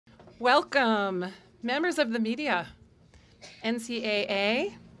Welcome, members of the media,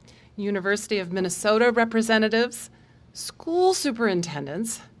 NCAA, University of Minnesota representatives, school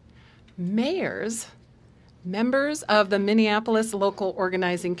superintendents, mayors, members of the Minneapolis Local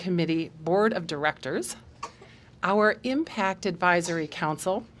Organizing Committee Board of Directors, our Impact Advisory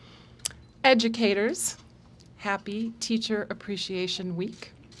Council, educators, happy Teacher Appreciation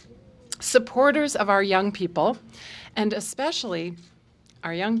Week, supporters of our young people, and especially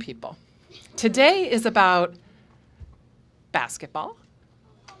our young people. Today is about basketball,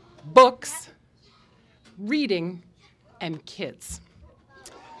 books, reading, and kids.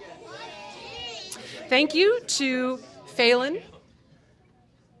 Thank you to Phalen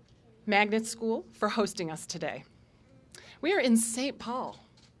Magnet School for hosting us today. We are in Saint Paul,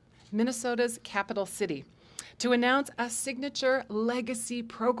 Minnesota's capital city, to announce a signature legacy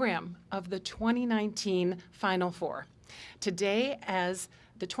program of the 2019 Final Four. Today, as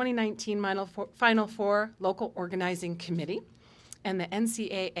the 2019 Final Four Local Organizing Committee and the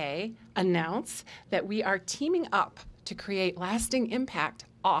NCAA announce that we are teaming up to create lasting impact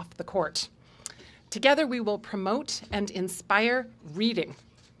off the court. Together, we will promote and inspire reading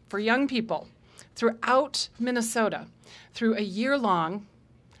for young people throughout Minnesota through a year-long,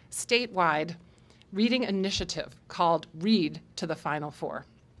 statewide reading initiative called Read to the Final Four.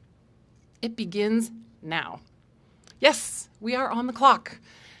 It begins now. Yes, we are on the clock,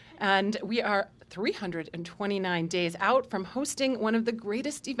 and we are 329 days out from hosting one of the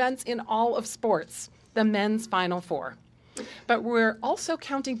greatest events in all of sports, the men's Final Four. But we're also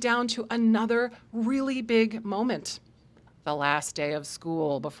counting down to another really big moment, the last day of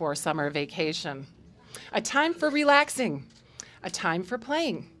school before summer vacation. A time for relaxing, a time for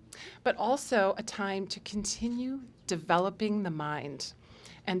playing, but also a time to continue developing the mind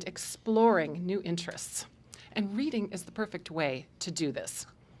and exploring new interests. And reading is the perfect way to do this.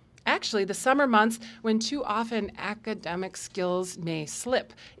 Actually, the summer months, when too often academic skills may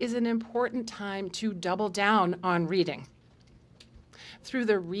slip, is an important time to double down on reading. Through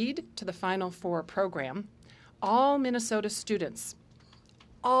the Read to the Final Four program, all Minnesota students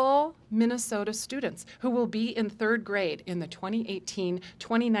who will be in third grade in the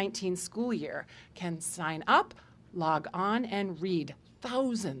 2018-2019 school year can sign up, log on, and read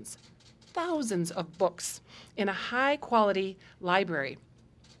thousands of books in a high-quality library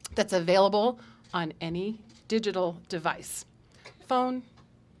that's available on any digital device, phone,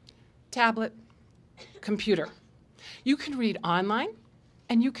 tablet, computer. You can read online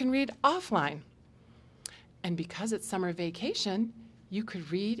and you can read offline. And because it's summer vacation, you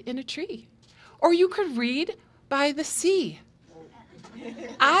could read in a tree, or you could read by the sea.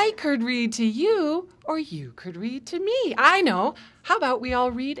 I could read to you, or you could read to me. I know. How about we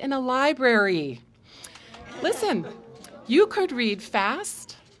all read in a library? Listen, you could read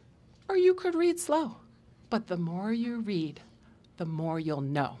fast, or you could read slow. But the more you read, the more you'll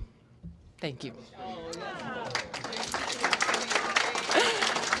know. Thank you.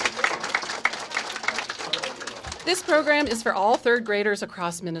 This program is for all third graders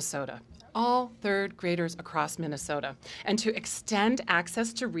across Minnesota. All third graders across Minnesota. And to extend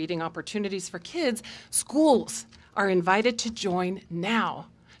access to reading opportunities for kids, schools are invited to join now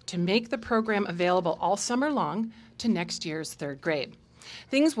to make the program available all summer long to next year's third grade.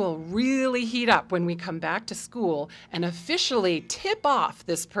 Things will really heat up when we come back to school and officially tip off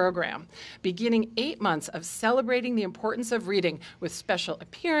this program, beginning 8 months of celebrating the importance of reading with special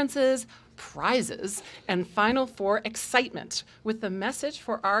appearances, prizes, and Final Four excitement with the message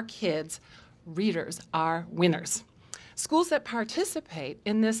for our kids, readers are winners. Schools that participate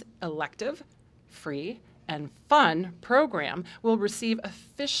in this elective, free, and fun program will receive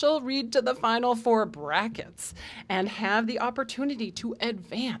official Read to the Final Four brackets and have the opportunity to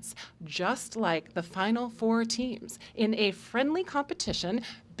advance, just like the Final Four teams, in a friendly competition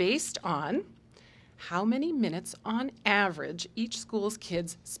based on how many minutes on average each school's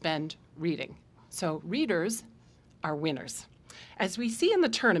kids spend reading. So readers are winners. As we see in the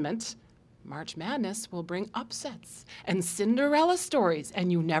tournament, March Madness will bring upsets and Cinderella stories,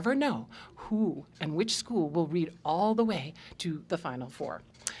 and you never know who and which school will read all the way to the Final Four.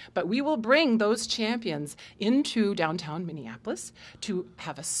 But we will bring those champions into downtown Minneapolis to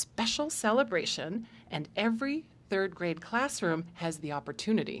have a special celebration, and every third grade classroom has the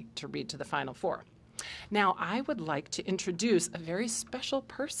opportunity to read to the Final Four. Now, I would like to introduce a very special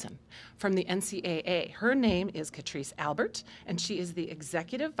person from the NCAA. Her name is Catrice Albert, and she is the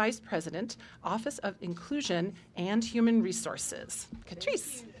Executive Vice President, Office of Inclusion and Human Resources.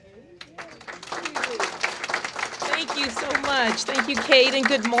 Catrice. Thank you so much. Thank you, Kate, and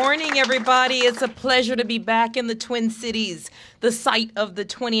good morning, everybody. It's a pleasure to be back in the Twin Cities, the site of the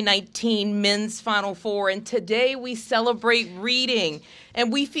 2019 Men's Final Four, and today we celebrate reading,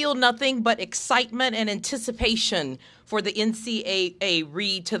 and we feel nothing but excitement and anticipation for the NCAA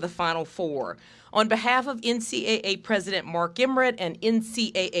Read to the Final Four. On behalf of NCAA President Mark Emmert and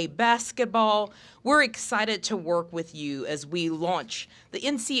NCAA Basketball, we're excited to work with you as we launch the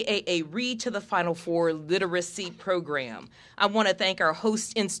NCAA Read to the Final Four literacy program. I want to thank our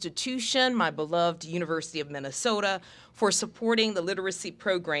host institution, my beloved University of Minnesota, for supporting the literacy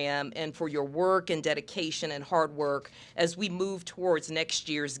program and for your work and dedication and hard work as we move towards next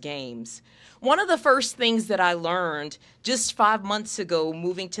year's games. One of the first things that I learned just 5 months ago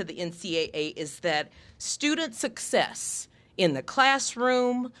moving to the NCAA is that student success in the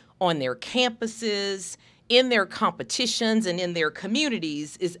classroom, on their campuses, in their competitions, and in their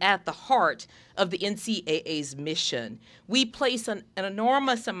communities is at the heart of the NCAA's mission. We place an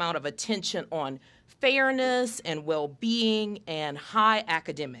enormous amount of attention on fairness and well-being and high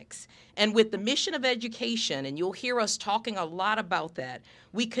academics. And with the mission of education, and you'll hear us talking a lot about that,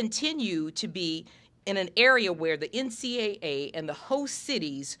 we continue to be in an area where the NCAA and the host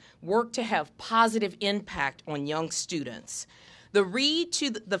cities work to have positive impact on young students. The Read to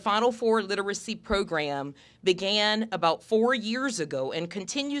the Final Four literacy program began about 4 years ago and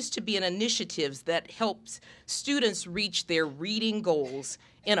continues to be an initiative that helps students reach their reading goals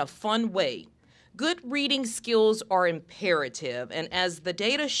in a fun way. Good reading skills are imperative, and as the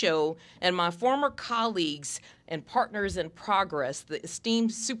data show, and my former colleagues and partners in progress, the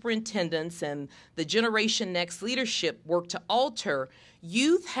esteemed superintendents and the Generation Next leadership work to alter,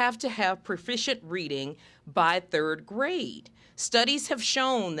 youth have to have proficient reading by third grade. Studies have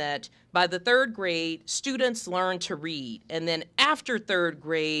shown that by the third grade, students learn to read, and then after third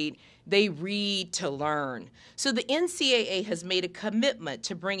grade, they read to learn. So the NCAA has made a commitment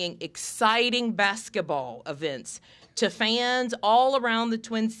to bringing exciting basketball events to fans all around the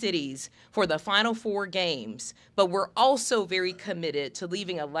Twin Cities for the Final Four games, but we're also very committed to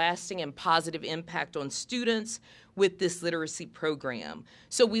leaving a lasting and positive impact on students with this literacy program.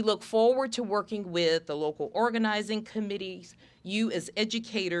 So we look forward to working with the local organizing committees, you as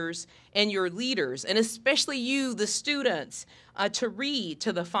educators and your leaders, and especially you, the students, to read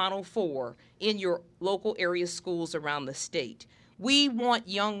to the Final Four in your local area schools around the state. We want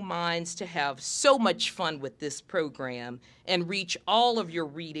young minds to have so much fun with this program and reach all of your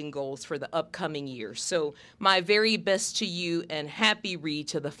reading goals for the upcoming year. So my very best to you and happy Read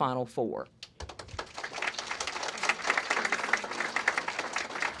to the Final Four.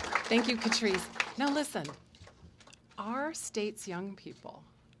 Thank you, Catrice. Now listen, our state's young people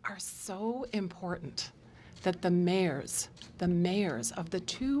are so important that the mayors of the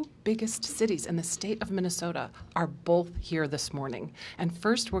two biggest cities in the state of Minnesota are both here this morning. And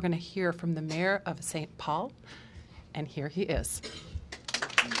first, we're going to hear from the mayor of Saint Paul, and here he is.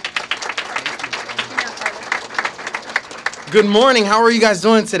 Good morning. How are you guys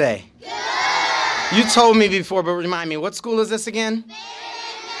doing today? Good. You told me before, but remind me, what school is this again?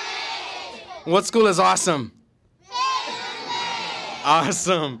 What school is awesome?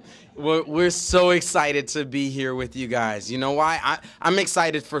 Awesome. We're so excited to be here with you guys. You know why? I'm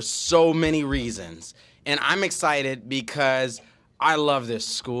excited for so many reasons. And I'm excited because I love this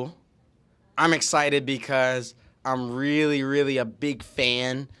school. I'm excited because I'm really, really a big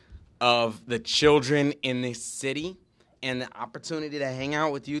fan of the children in this city. And the opportunity to hang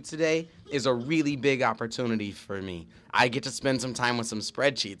out with you today is a really big opportunity for me. I get to spend some time with some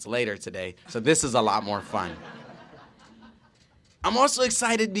spreadsheets later today, so this is a lot more fun. I'm also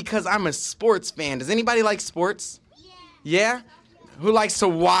excited because I'm a sports fan. Does anybody like sports? Yeah? Who likes to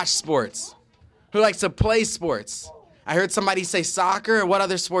watch sports? Who likes to play sports? I heard somebody say soccer. What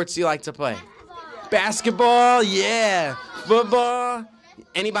other sports do you like to play? Basketball, yeah. Football.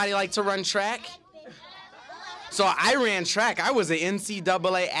 Anybody like to run track? So I ran track. I was an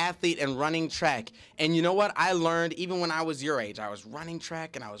NCAA athlete and running track. And you know what? I learned even when I was your age. I was running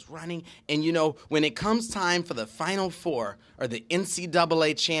track and I was running. And you know, when it comes time for the Final Four or the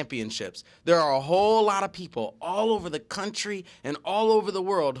NCAA championships, there are a whole lot of people all over the country and all over the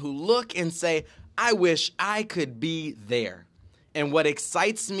world who look and say, I wish I could be there. And what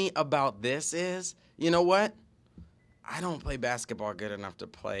excites me about this is, you know what? I don't play basketball good enough to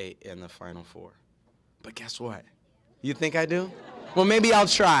play in the Final Four. But guess what? You think I do? Well, maybe I'll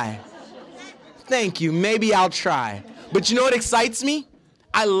try. Thank you. Maybe I'll try. But you know what excites me?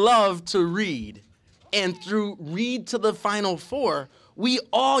 I love to read. And through Read to the Final Four, we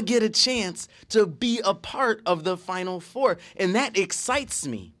all get a chance to be a part of the Final Four. And that excites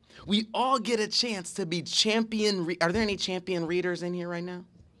me. We all get a chance to be champion. Are there any champion readers in here right now?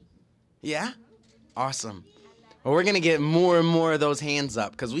 Yeah? Awesome. Well, we're going to get more and more of those hands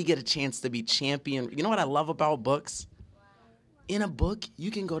up because we get a chance to be champion. You know what I love about books? In a book,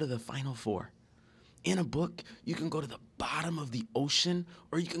 you can go to the Final Four. In a book, you can go to the bottom of the ocean,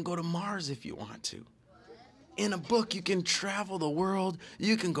 or you can go to Mars if you want to. In a book, you can travel the world.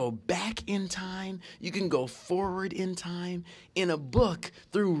 You can go back in time. You can go forward in time. In a book,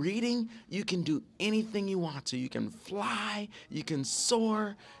 through reading, you can do anything you want to. You can fly. You can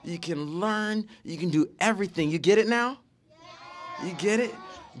soar. You can learn. You can do everything. You get it now? You get it?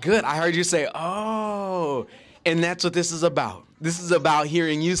 Good. I heard you say, oh. And that's what this is about. This is about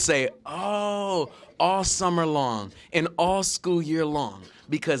hearing you say, oh, all summer long and all school year long.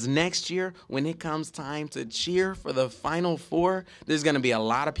 Because next year, when it comes time to cheer for the Final Four, there's going to be a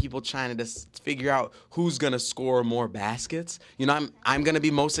lot of people trying to figure out who's going to score more baskets. You know, I'm going to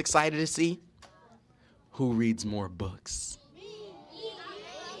be most excited to see who reads more books.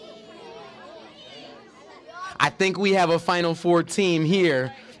 I think we have a Final Four team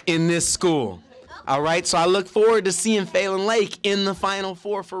here in this school. All right, so I look forward to seeing Phalen Lake in the Final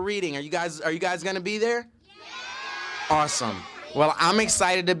Four for reading. Are you guys going to be there? Yeah. Awesome. Well, I'm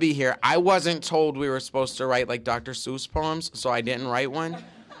excited to be here. I wasn't told we were supposed to write like Dr. Seuss poems, so I didn't write one.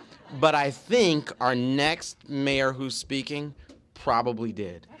 But I think our next mayor who's speaking probably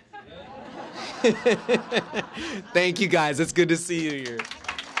did. Thank you, guys. It's good to see you here.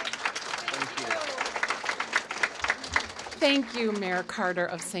 Thank you, Mayor Carter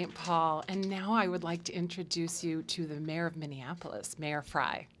of Saint Paul. And now I would like to introduce you to the Mayor of Minneapolis, Mayor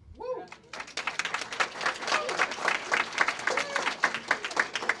Fry.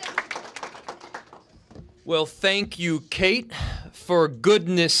 Well, thank you, Kate. For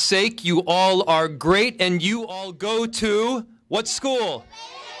goodness sake, you all are great, and you all go to what school?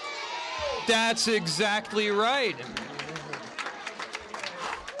 That's exactly right.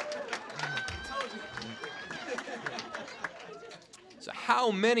 So how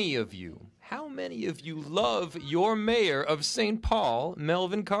many of you love your mayor of Saint Paul,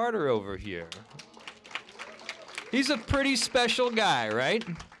 Melvin Carter, over here? He's a pretty special guy, right?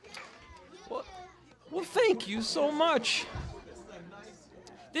 Well, thank you so much.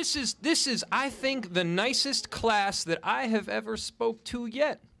 This is, I think, the nicest class that I have ever spoke to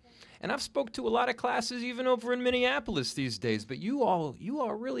yet. And I've spoke to a lot of classes even over in Minneapolis these days, but you all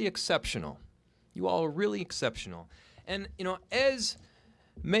are really exceptional. You all are really exceptional. And, you know, as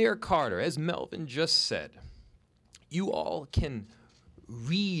Mayor Carter, as Melvin just said, you all can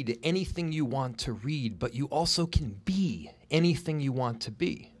read anything you want to read, but you also can be anything you want to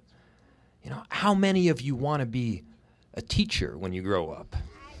be. You know, how many of you want to be a teacher when you grow up?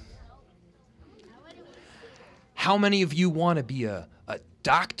 How many of you want to be a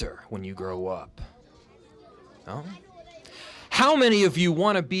doctor when you grow up? No? How many of you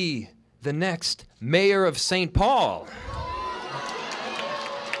want to be the next mayor of Saint Paul?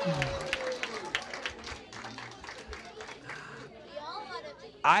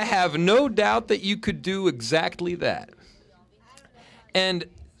 I have no doubt that you could do exactly that. And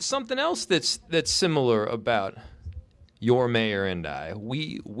something else that's similar about your mayor and I,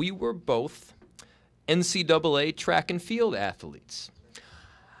 we were both NCAA track and field athletes.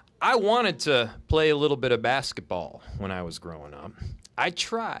 I wanted to play a little bit of basketball when I was growing up. I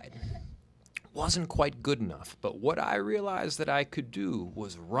tried. Wasn't quite good enough, but what I realized that I could do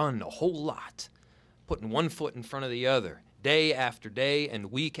was run a whole lot, putting one foot in front of the other, day after day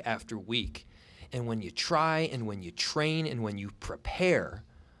and week after week. And when you try and when you train and when you prepare,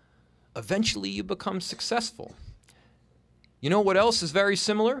 eventually you become successful. You know what else is very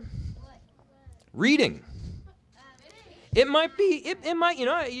similar? Reading. It might,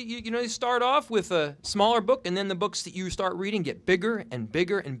 you start off with a smaller book, and then the books that you start reading get bigger and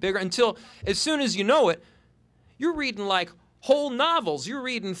bigger and bigger until, as soon as you know it, you're reading like whole novels. You're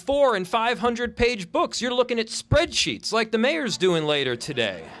reading 400- and 500-page books. You're looking at spreadsheets like the mayor's doing later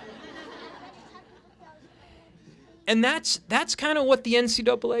today. And that's kind of what the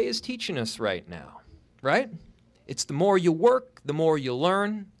NCAA is teaching us right now, right? It's the more you work, the more you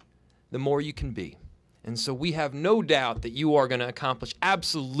learn, the more you can be. And so we have no doubt that you are going to accomplish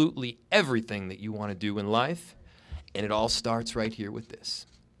absolutely everything that you want to do in life. And it all starts right here with this.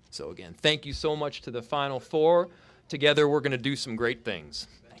 So again, thank you so much to the Final Four. Together, we're going to do some great things.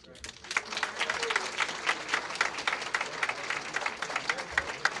 Thank you.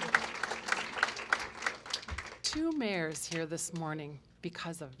 Two mayors here this morning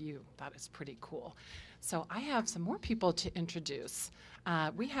because of you. That is pretty cool. So I have some more people to introduce.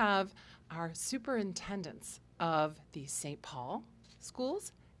 We have our superintendents of the Saint Paul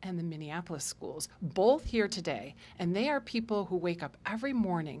schools and the Minneapolis schools, both here today. And they are people who wake up every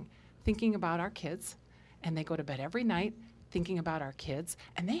morning thinking about our kids, and they go to bed every night thinking about our kids,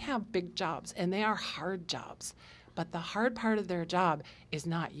 and they have big jobs, and they are hard jobs. But the hard part of their job is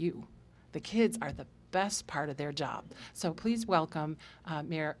not you. The kids are the best part of their job. So please welcome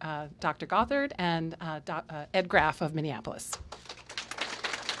Mayor Dr. Gothard and Ed Graff of Minneapolis.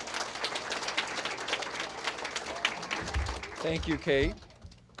 Thank you, Kate.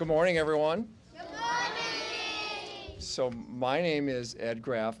 Good morning, everyone. Good morning. So my name is Ed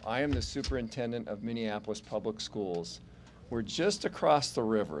Graff. I am the superintendent of Minneapolis Public Schools. We're just across the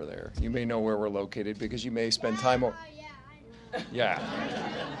river there. You may know where we're located because you may spend time over. Yeah.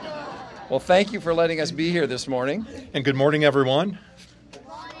 Well, thank you for letting us be here this morning. And good morning, everyone.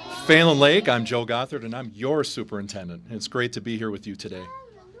 Phalen Lake, I'm Joe Gothard, and I'm your superintendent. It's great to be here with you today.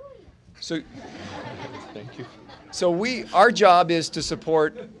 So, Thank you. So our job is to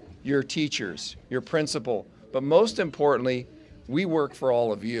support your teachers, your principal, but most importantly, we work for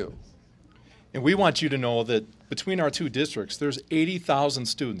all of you. And we want you to know that between our two districts, there's 80,000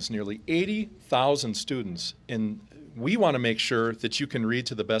 students, nearly 80,000 students, and we want to make sure that you can read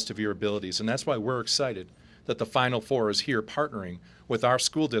to the best of your abilities, and that's why we're excited that the Final Four is here partnering with our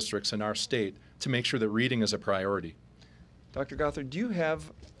school districts in our state to make sure that reading is a priority. Dr. Gothard, do you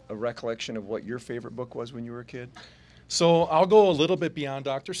have a recollection of what your favorite book was when you were a kid? So I'll go a little bit beyond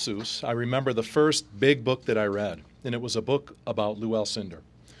Dr. Seuss. I remember the first big book that I read, and it was a book about Lou Alcindor.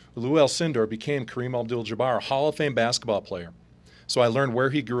 Lou Alcindor became Kareem Abdul-Jabbar, a Hall of Fame basketball player. So I learned where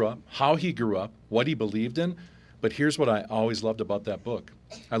he grew up, how he grew up, what he believed in, but here's what I always loved about that book.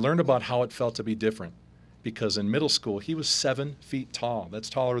 I learned about how it felt to be different, because in middle school, he was 7 feet tall. That's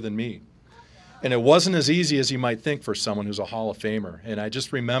taller than me. And it wasn't as easy as you might think for someone who's a Hall of Famer. And I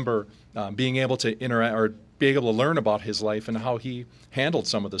just remember being able to interact or being able to learn about his life and how he handled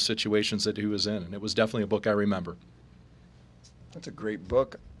some of the situations that he was in. And it was definitely a book I remember. That's a great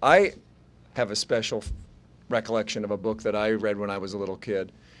book. I have a special recollection of a book that I read when I was a little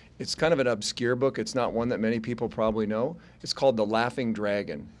kid. It's kind of an obscure book. It's not one that many people probably know. It's called The Laughing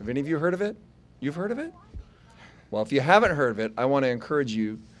Dragon. Have any of you heard of it? You've heard of it? Well, if you haven't heard of it, I want to encourage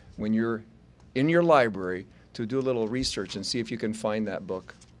you when you're in your library to do a little research and see if you can find that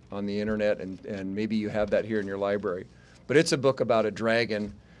book on the internet, and maybe you have that here in your library. But it's a book about a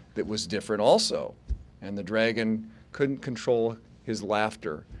dragon that was different also. And the dragon couldn't control his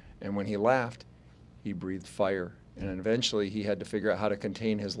laughter. And when he laughed, he breathed fire. And eventually he had to figure out how to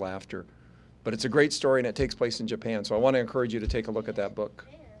contain his laughter. But it's a great story, and it takes place in Japan. So I want to encourage you to take a look at that book.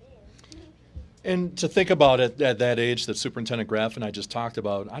 And to think about it at that age that Superintendent Graff and I just talked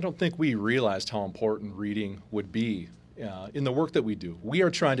about, I don't think we realized how important reading would be in the work that we do. We are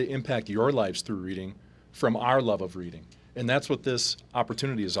trying to impact your lives through reading from our love of reading. And that's what this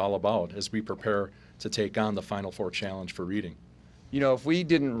opportunity is all about as we prepare to take on the Final Four Challenge for reading. You know, if we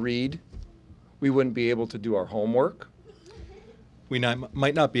didn't read, we wouldn't be able to do our homework. We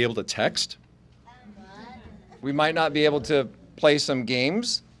might not be able to text. We might not be able to play some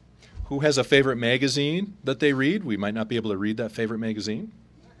games. Who has a favorite magazine that they read? We might not be able to read that favorite magazine.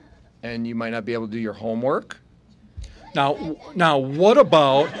 And you might not be able to do your homework. Now what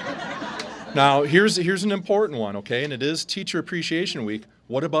about, now here's an important one, okay, and it is Teacher Appreciation Week.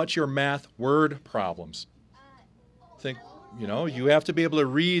 What about your math word problems? Think, you have to be able to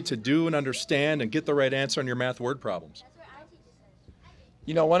read, to do and understand and get the right answer on your math word problems.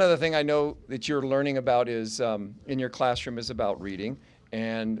 You know, one other thing I know that you're learning about is in your classroom is about reading.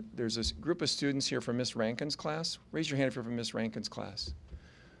 And there's this group of students here from Miss Rankin's class. Raise your hand if you're from Miss Rankin's class.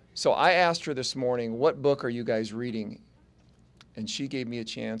 So I asked her this morning, what book are you guys reading? And she gave me a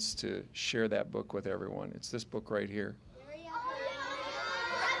chance to share that book with everyone. It's this book right here.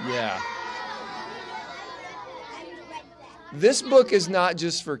 Yeah. This book is not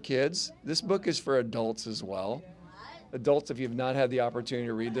just for kids. This book is for adults as well. Adults, if you've not had the opportunity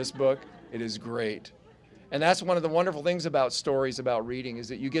to read this book, it is great. And that's one of the wonderful things about stories about reading is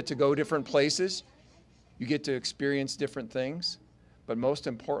that you get to go different places, you get to experience different things, but most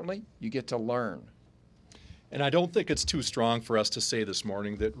importantly, you get to learn. And I don't think it's too strong for us to say this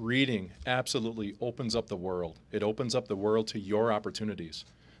morning that reading absolutely opens up the world. It opens up the world to your opportunities.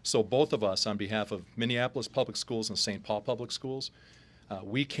 So both of us, on behalf of Minneapolis Public Schools and Saint Paul Public Schools,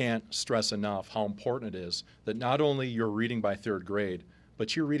 we can't stress enough how important it is that not only you're reading by third grade,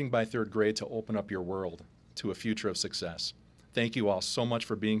 but you're reading by third grade to open up your world to a future of success. Thank you all so much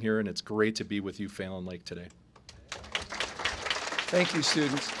for being here, and it's great to be with you, Phalen Lake, today. Thank you,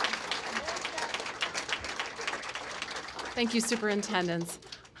 students. Thank you, superintendents.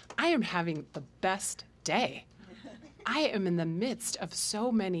 I am having the best day. I am in the midst of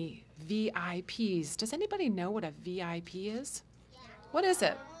so many VIPs. Does anybody know what a VIP is? What is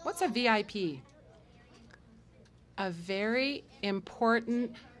it? What's a VIP? A very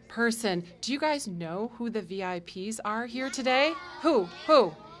important person. Do you guys know who the VIPs are here today? Who?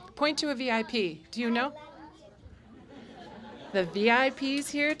 Point to a VIP. Do you know? The VIPs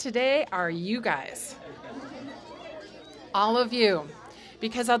here today are you guys. All of you.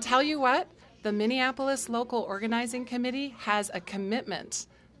 Because I'll tell you what, the Minneapolis Local Organizing Committee has a commitment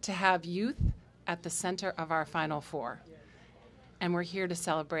to have youth at the center of our Final Four. And we're here to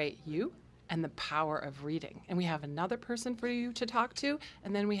celebrate you and the power of reading. And we have another person for you to talk to,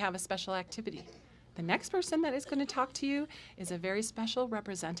 and then we have a special activity. The next person that is going to talk to you is a very special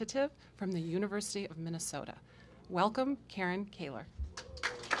representative from the University of Minnesota. Welcome, Karen Kaler.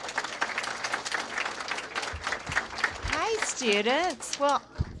 Hi, students. Well,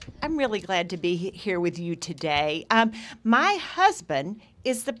 I'm really glad to be here with you today. My husband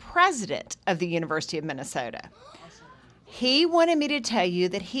is the president of the University of Minnesota. He wanted me to tell you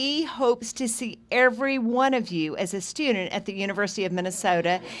that he hopes to see every one of you as a student at the University of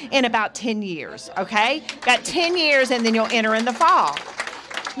Minnesota in about 10 years, okay? Got 10 years and then you'll enter in the fall.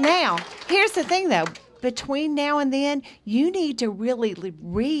 Now, here's the thing though. Between now and then, you need to really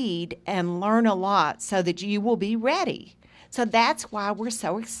read and learn a lot so that you will be ready. So that's why we're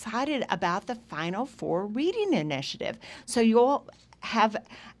so excited about the Final Four Reading Initiative. So you'll have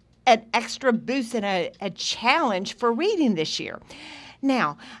an extra boost and a challenge for reading this year.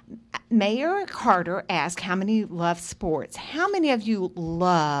 Now, Mayor Carter asked how many love sports. How many of you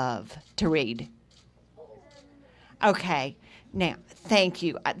love to read? Okay, now, thank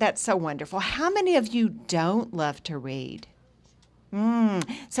you. That's so wonderful. How many of you don't love to read?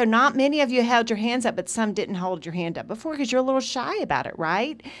 So not many of you held your hands up, but some didn't hold your hand up before because you're a little shy about it,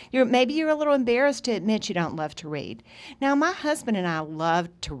 right? Maybe you're a little embarrassed to admit you don't love to read. Now, my husband and I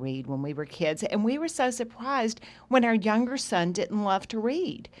loved to read when we were kids, and we were so surprised when our younger son didn't love to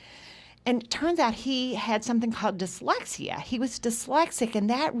read. And it turns out he had something called dyslexia. He was dyslexic, and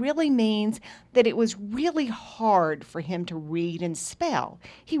that really means that it was really hard for him to read and spell.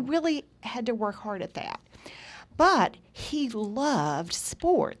 He really had to work hard at that. But he loved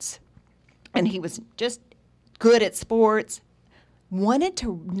sports, and he was just good at sports, wanted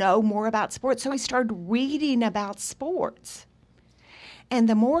to know more about sports, so he started reading about sports. And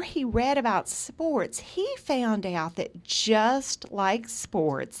the more he read about sports, he found out that just like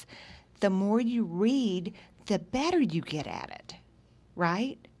sports, the more you read, the better you get at it,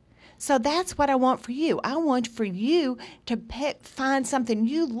 right? So that's what I want for you. I want for you to find something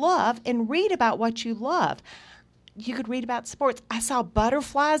you love and read about what you love. You could read about sports. I saw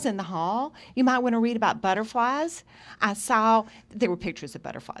butterflies in the hall. You might want to read about butterflies. There were pictures of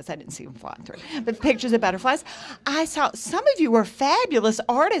butterflies. I didn't see them flying through, but pictures of butterflies. I saw, some of you were fabulous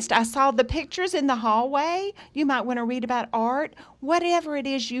artists. I saw the pictures in the hallway. You might want to read about art. Whatever it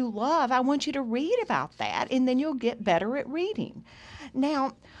is you love, I want you to read about that, and then you'll get better at reading.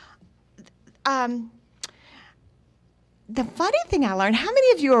 Now, the funny thing I learned, how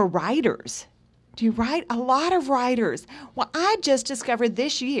many of you are writers? Do you write? A lot of writers. Well, I just discovered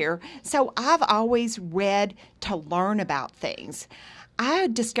this year, so I've always read to learn about things. I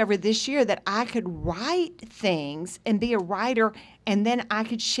discovered this year that I could write things and be a writer, and then I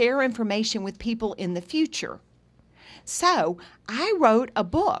could share information with people in the future. So I wrote a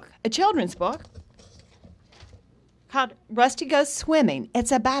book, a children's book, called Rusty Goes Swimming.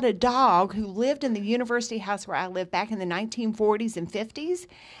 It's about a dog who lived in the university house where I lived back in the 1940s and 50s.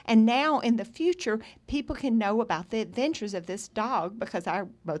 And now in the future, people can know about the adventures of this dog because I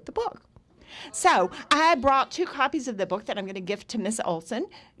wrote the book. So I brought 2 copies of the book that I'm going to give to Miss Olson,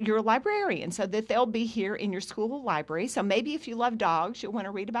 your librarian, so that they'll be here in your school library. So maybe if you love dogs, you'll want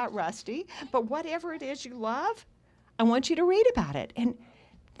to read about Rusty. But whatever it is you love, I want you to read about it. And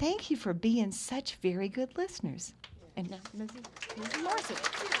thank you for being such very good listeners. And now, Mrs. Morrison.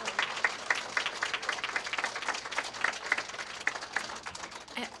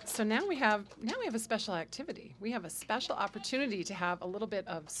 So now we have a special activity. We have a special opportunity to have a little bit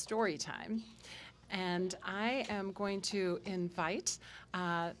of story time. And I am going to invite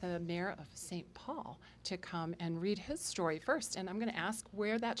the mayor of Saint Paul to come and read his story first. And I'm going to ask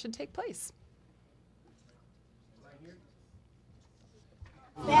where that should take place.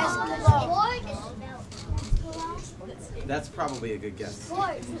 Basketball. That's probably a good guess.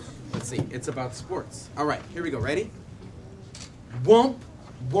 Let's see. It's about sports. All right, here we go. Ready? Womp,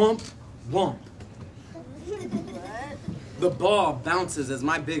 womp, womp. The ball bounces as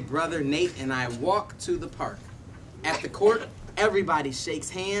my big brother Nate and I walk to the park. At the court, Everybody shakes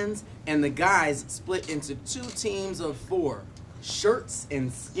hands, and the guys split into 2 teams of 4, shirts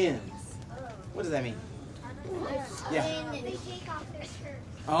and skins. What does that mean? Yeah. They take off their shirt.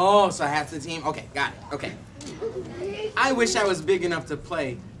 Oh, so half the team? Okay, got it. Okay. I wish I was big enough to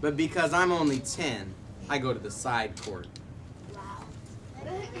play, but because I'm only 10, I go to the side court.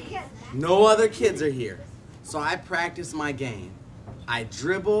 No other kids are here, so I practice my game. I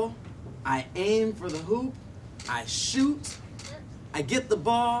dribble, I aim for the hoop, I shoot, I get the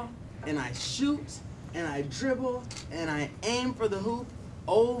ball, and I shoot, and I dribble, and I aim for the hoop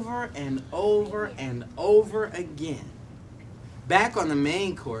over and over and over again. Back on the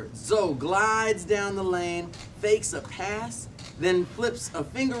main court, Zoe glides down the lane, fakes a pass, then flips a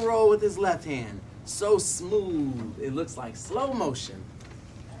finger roll with his left hand. So smooth, it looks like slow motion.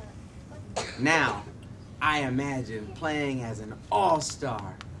 Now, I imagine playing as an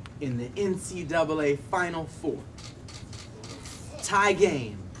all-star in the NCAA Final Four. Tie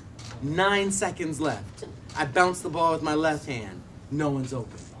game, 9 seconds left. I bounce the ball with my left hand. No one's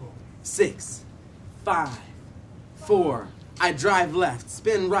open. 6, 5, 4. I drive left,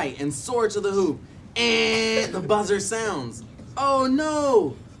 spin right, and soar to the hoop. And the buzzer sounds. Oh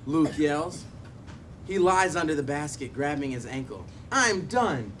no, Luke yells. He lies under the basket, grabbing his ankle. I'm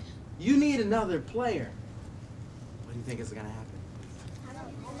done. You need another player. What do you think is going to happen?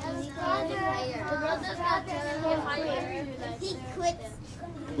 He quits.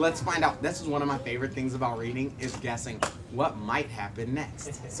 Let's find out. This is one of my favorite things about reading, is guessing what might happen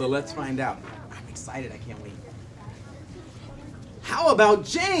next. So let's find out. I'm excited. I can't wait. How about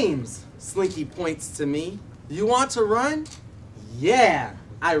James? Slinky points to me. You want to run? Yeah.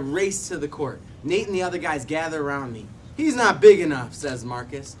 I race to the court. Nate and the other guys gather around me. He's not big enough, says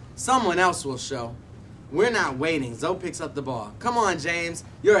Marcus. Someone else will show. We're not waiting. Zoe picks up the ball. Come on, James.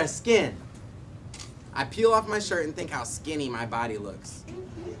 You're a skin. I peel off my shirt and think how skinny my body looks.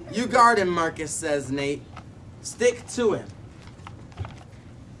 You guard him, Marcus, says Nate. Stick to him.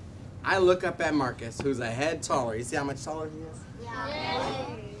 I look up at Marcus, who's a head taller. You see how much taller he is? Yeah.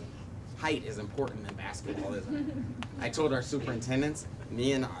 Height is important in basketball, isn't it? I told our superintendents,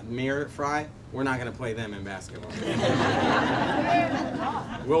 me and Mayor Fry, we're not going to play them in basketball.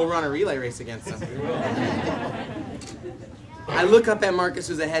 We'll run a relay race against them. I look up at Marcus,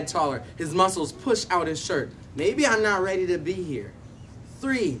 who's a head taller. His muscles push out his shirt. Maybe I'm not ready to be here.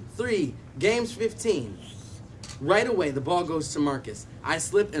 3, game's 15. Right away, the ball goes to Marcus. I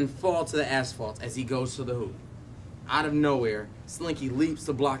slip and fall to the asphalt as he goes to the hoop. Out of nowhere, Slinky leaps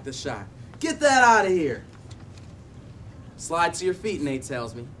to block the shot. Get that out of here. Slide to your feet, Nate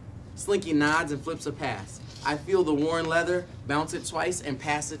tells me. Slinky nods and flips a pass. I feel the worn leather, bounce it twice, and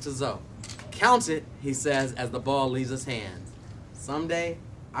pass it to Zoe. Count it, he says as the ball leaves his hands. Someday,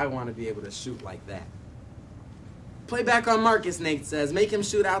 I want to be able to shoot like that. Play back on Marcus, Nate says. Make him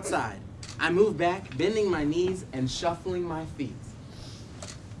shoot outside. I move back, bending my knees and shuffling my feet.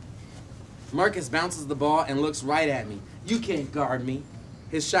 Marcus bounces the ball and looks right at me. You can't guard me.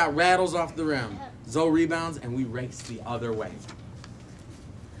 His shot rattles off the rim. Zoe rebounds and we race the other way.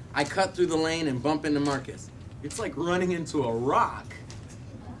 I cut through the lane and bump into Marcus. It's like running into a rock.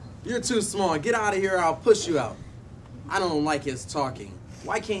 You're too small. Get out of here or I'll push you out. I don't like his talking.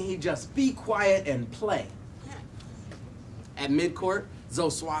 Why can't he just be quiet and play? At midcourt, Zoe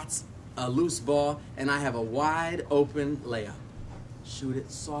swats a loose ball and I have a wide open layup. Shoot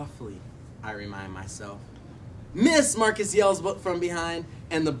it softly, I remind myself. Miss, Marcus yells from behind,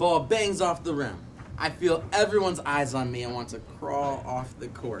 and the ball bangs off the rim. I feel everyone's eyes on me and want to crawl off the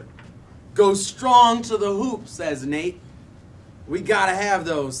court. Go strong to the hoop, says Nate. We gotta have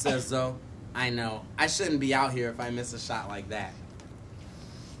those, says Zoe. I know. I shouldn't be out here if I miss a shot like that.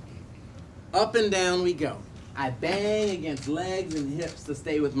 Up and down we go. I bang against legs and hips to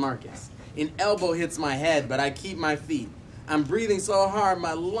stay with Marcus. An elbow hits my head, but I keep my feet. I'm breathing so hard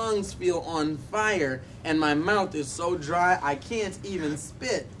my lungs feel on fire, and my mouth is so dry I can't even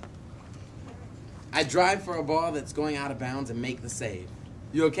spit. I drive for a ball that's going out of bounds and make the save.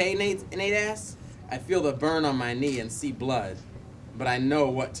 You okay, Nate asks. I feel the burn on my knee and see blood, but I know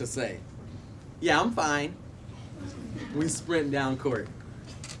what to say. Yeah, I'm fine. We sprint down court.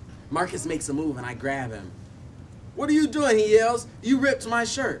 Marcus makes a move and I grab him. What are you doing, he yells. You ripped my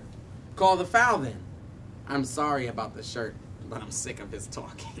shirt. Call the foul then. I'm sorry about the shirt, but I'm sick of his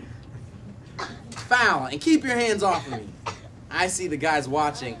talking. Foul, and keep your hands off of me. I see the guys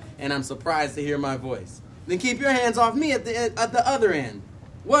watching, and I'm surprised to hear my voice. Then keep your hands off me at the other end.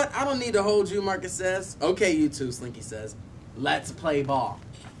 What? I don't need to hold you, Marcus says. Okay, you two, Slinky says. Let's play ball.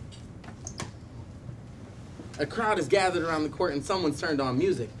 A crowd is gathered around the court, and someone's turned on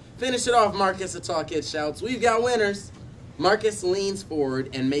music. Finish it off, Marcus, a tall kid shouts. We've got winners. Marcus leans forward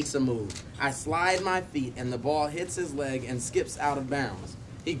and makes a move. I slide my feet and the ball hits his leg and skips out of bounds.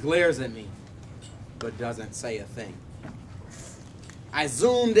 He glares at me, but doesn't say a thing. I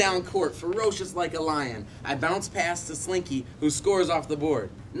zoom down court, ferocious like a lion. I bounce past to Slinky, who scores off the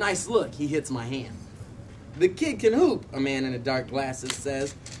board. Nice look, he hits my hand. The kid can hoop, a man in the dark glasses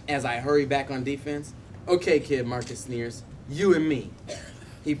says, as I hurry back on defense. Okay, kid, Marcus sneers. You and me.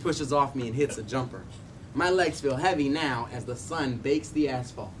 He pushes off me and hits a jumper. My legs feel heavy now as the sun bakes the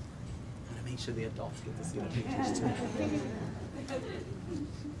asphalt. I'm going to make sure the adults get to see the pictures too.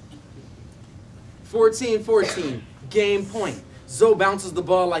 14-14, game point. Zoe bounces the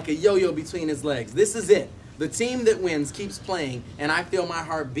ball like a yo-yo between his legs. This is it. The team that wins keeps playing, and I feel my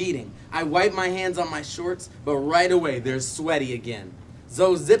heart beating. I wipe my hands on my shorts, but right away they're sweaty again.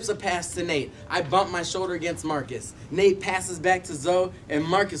 Zoe zips a pass to Nate. I bump my shoulder against Marcus. Nate passes back to Zoe, and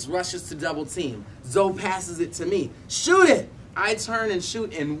Marcus rushes to double team. Zoe passes it to me. Shoot it! I turn and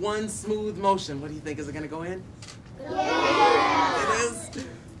shoot in one smooth motion. What do you think? Is it going to go in? Yeah! It is.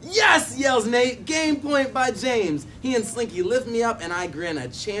 Yes, yells Nate. Game point by James. He and Slinky lift me up, and I grin a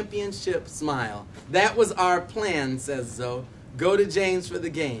championship smile. That was our plan, says Zoe. Go to James for the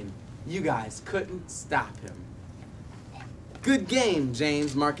game. You guys couldn't stop him. Good game,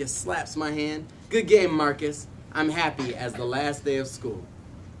 James. Marcus slaps my hand. Good game, Marcus. I'm happy as the last day of school.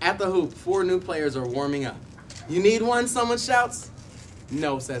 At the hoop, 4 new players are warming up. You need one, someone shouts.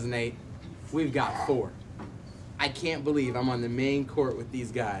 No, says Nate. We've got 4. I can't believe I'm on the main court with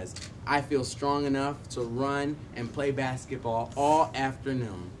these guys. I feel strong enough to run and play basketball all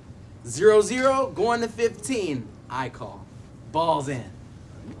afternoon. 0-0, going to 15. I call. Ball's in.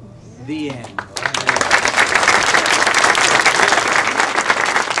 The end.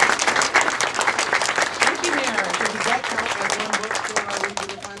 Thank you, Mayor. Does that count as one book toward our read to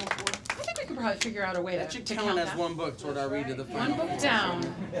the Final Four? I think we could probably figure out a way That to should count count as that. one book toward our read to the Final One Four. book down.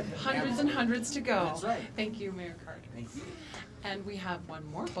 Hundreds and hundreds to go. That's right. Thank you, Mayor Carter. Thank you. And we have one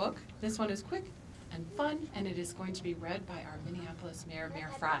more book. This one is quick and fun, and it is going to be read by our Minneapolis Mayor,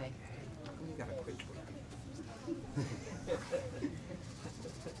 Mayor Fry. We got a quick book.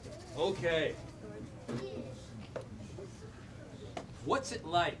 Okay. What's it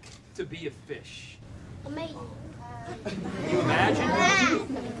like to be a fish? Amazing. Can you imagine?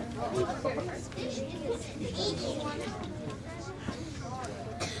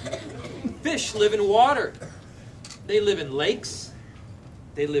 Fish live in water. They live in lakes.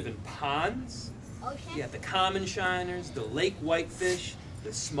 They live in ponds. You got the common shiners, the lake whitefish, the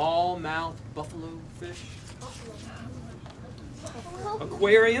smallmouth buffalo fish,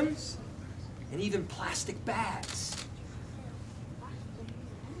 aquariums, and even plastic bags.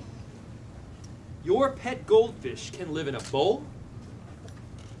 Your pet goldfish can live in a bowl.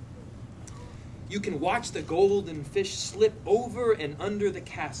 You can watch the golden fish slip over and under the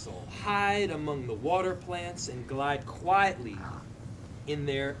castle, hide among the water plants, and glide quietly in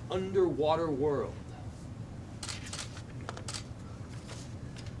their underwater world.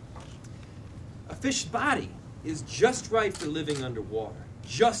 A fish's body is just right for living underwater,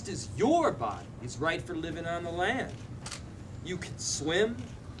 just as your body is right for living on the land. You can swim,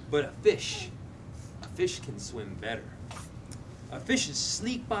 but a fish can swim better. A fish's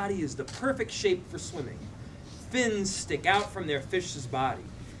sleek body is the perfect shape for swimming. Fins stick out from their fish's body.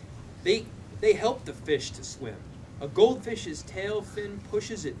 They help the fish to swim. A goldfish's tail fin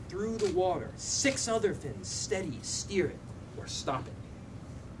pushes it through the water. 6 other fins steady steer it or stop it.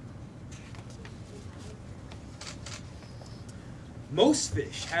 Most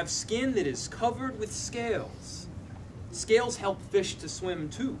fish have skin that is covered with scales. Scales help fish to swim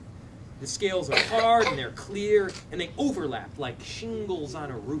too. The scales are hard and they're clear, and they overlap like shingles on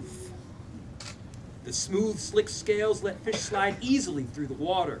a roof. The smooth, slick scales let fish slide easily through the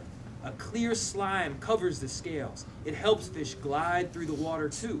water. A clear slime covers the scales. It helps fish glide through the water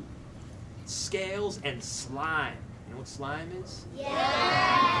too. Scales and slime. You know what slime is?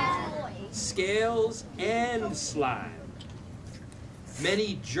 Yeah. Scales and slime.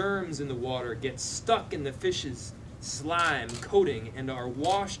 Many germs in the water get stuck in the fish's slime coating and are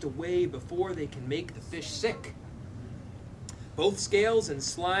washed away before they can make the fish sick. Both scales and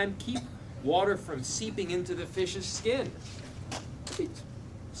slime keep water from seeping into the fish's skin.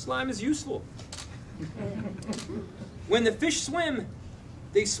 Slime is useful. When the fish swim,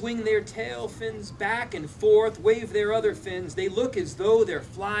 they swing their tail fins back and forth, wave their other fins. They look as though they're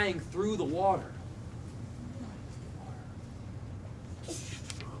flying through the water.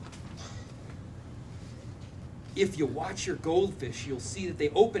 If you watch your goldfish, you'll see that they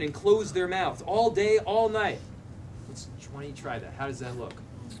open and close their mouths all day, all night. Why don't you try that? How does that look?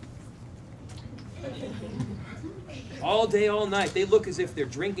 all day, all night. They look as if they're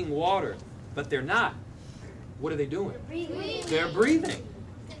drinking water, but they're not. What are they doing? They're breathing.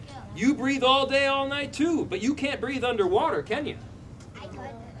 You breathe all day, all night too, but you can't breathe underwater, can you?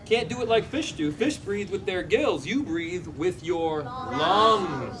 Can't do it like fish do. Fish breathe with their gills. You breathe with your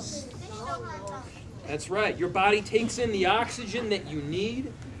lungs. That's right. Your body takes in the oxygen that you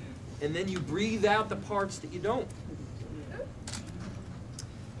need, and then you breathe out the parts that you don't.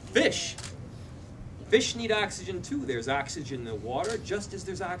 Fish. Fish need oxygen too. There's oxygen in the water just as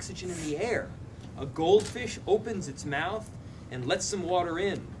there's oxygen in the air. A goldfish opens its mouth and lets some water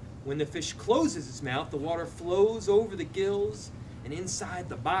in. When the fish closes its mouth, the water flows over the gills and inside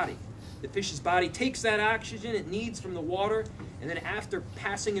the body. The fish's body takes that oxygen it needs from the water, and then after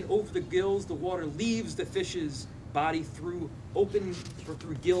passing it over the gills, the water leaves the fish's body through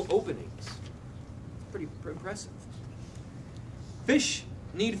gill openings. Pretty impressive. Fish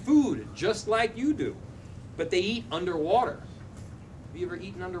need food just like you do, but they eat underwater. Have you ever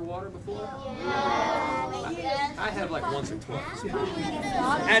eaten underwater before? I have like once or twice.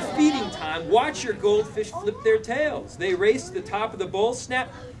 At feeding time, watch your goldfish flip their tails. They race to the top of the bowl,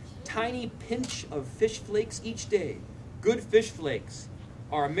 snap tiny pinch of fish flakes each day. Good fish flakes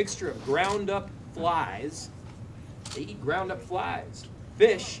are a mixture of ground up flies. They eat ground up flies.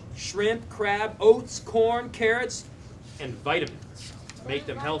 Fish, shrimp, crab, oats, corn, carrots, and vitamins to make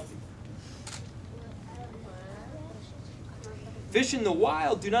them healthy. Fish in the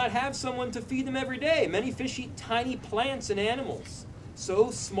wild do not have someone to feed them every day. Many fish eat tiny plants and animals, so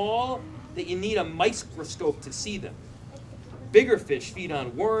small that you need a microscope to see them. Bigger fish feed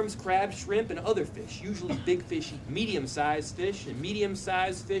on worms, crabs, shrimp, and other fish. Usually big fish eat medium-sized fish, and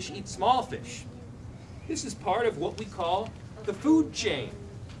medium-sized fish eat small fish. This is part of what we call the food chain,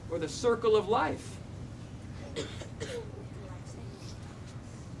 or the circle of life.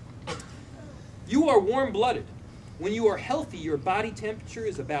 You are warm-blooded. When you are healthy, your body temperature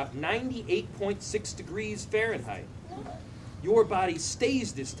is about 98.6 degrees Fahrenheit. Your body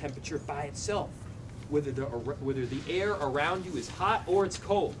stays this temperature by itself, whether the air around you is hot or it's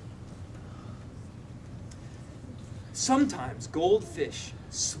cold. Sometimes goldfish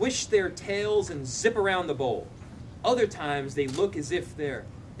swish their tails and zip around the bowl. Other times they look as if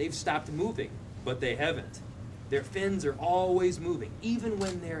they've stopped moving, but they haven't. Their fins are always moving, even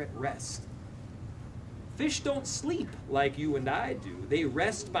when they're at rest. Fish don't sleep like you and I do. They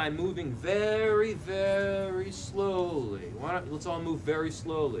rest by moving very, very slowly. Let's all move very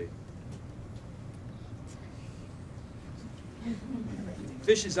slowly.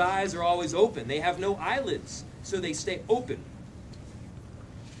 Fish's eyes are always open. They have no eyelids, so they stay open,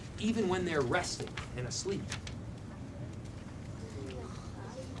 even when they're resting and asleep.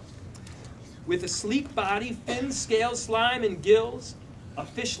 With a sleek body, fins, scales, slime, and gills, a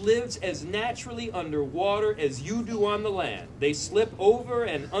fish lives as naturally underwater as you do on the land. They slip over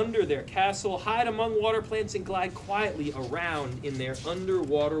and under their castle, hide among water plants, and glide quietly around in their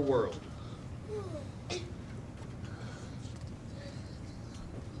underwater world.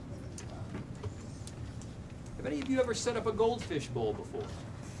 Have any of you ever set up a goldfish bowl before?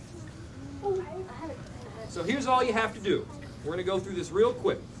 So here's all you have to do. We're going to go through this real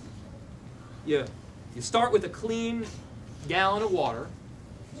quick. You start with a clean gallon of water.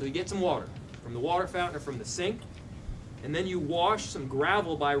 So you get some water from the water fountain or from the sink, and then you wash some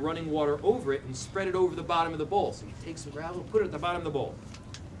gravel by running water over it and spread it over the bottom of the bowl. So you take some gravel, put it at the bottom of the bowl.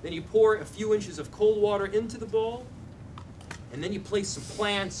 Then you pour a few inches of cold water into the bowl, and then you place some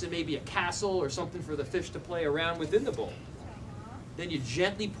plants and maybe a castle or something for the fish to play around within the bowl. Then you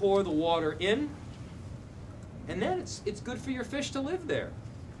gently pour the water in, and then it's good for your fish to live there.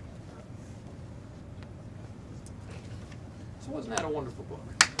 So wasn't that a wonderful book?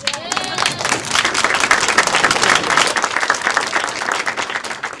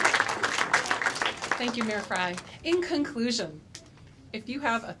 Thank you, Mayor Fry. In conclusion, if you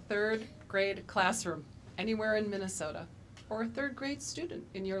have a third grade classroom anywhere in Minnesota or a third grade student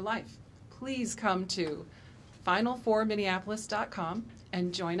in your life, please come to Final4Minneapolis.com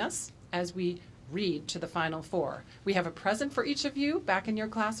and join us as we read to the Final Four. We have a present for each of you back in your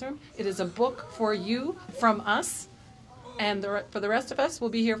classroom. It is a book for you from us. And for the rest of us, we'll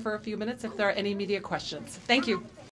be here for a few minutes if there are any media questions. Thank you.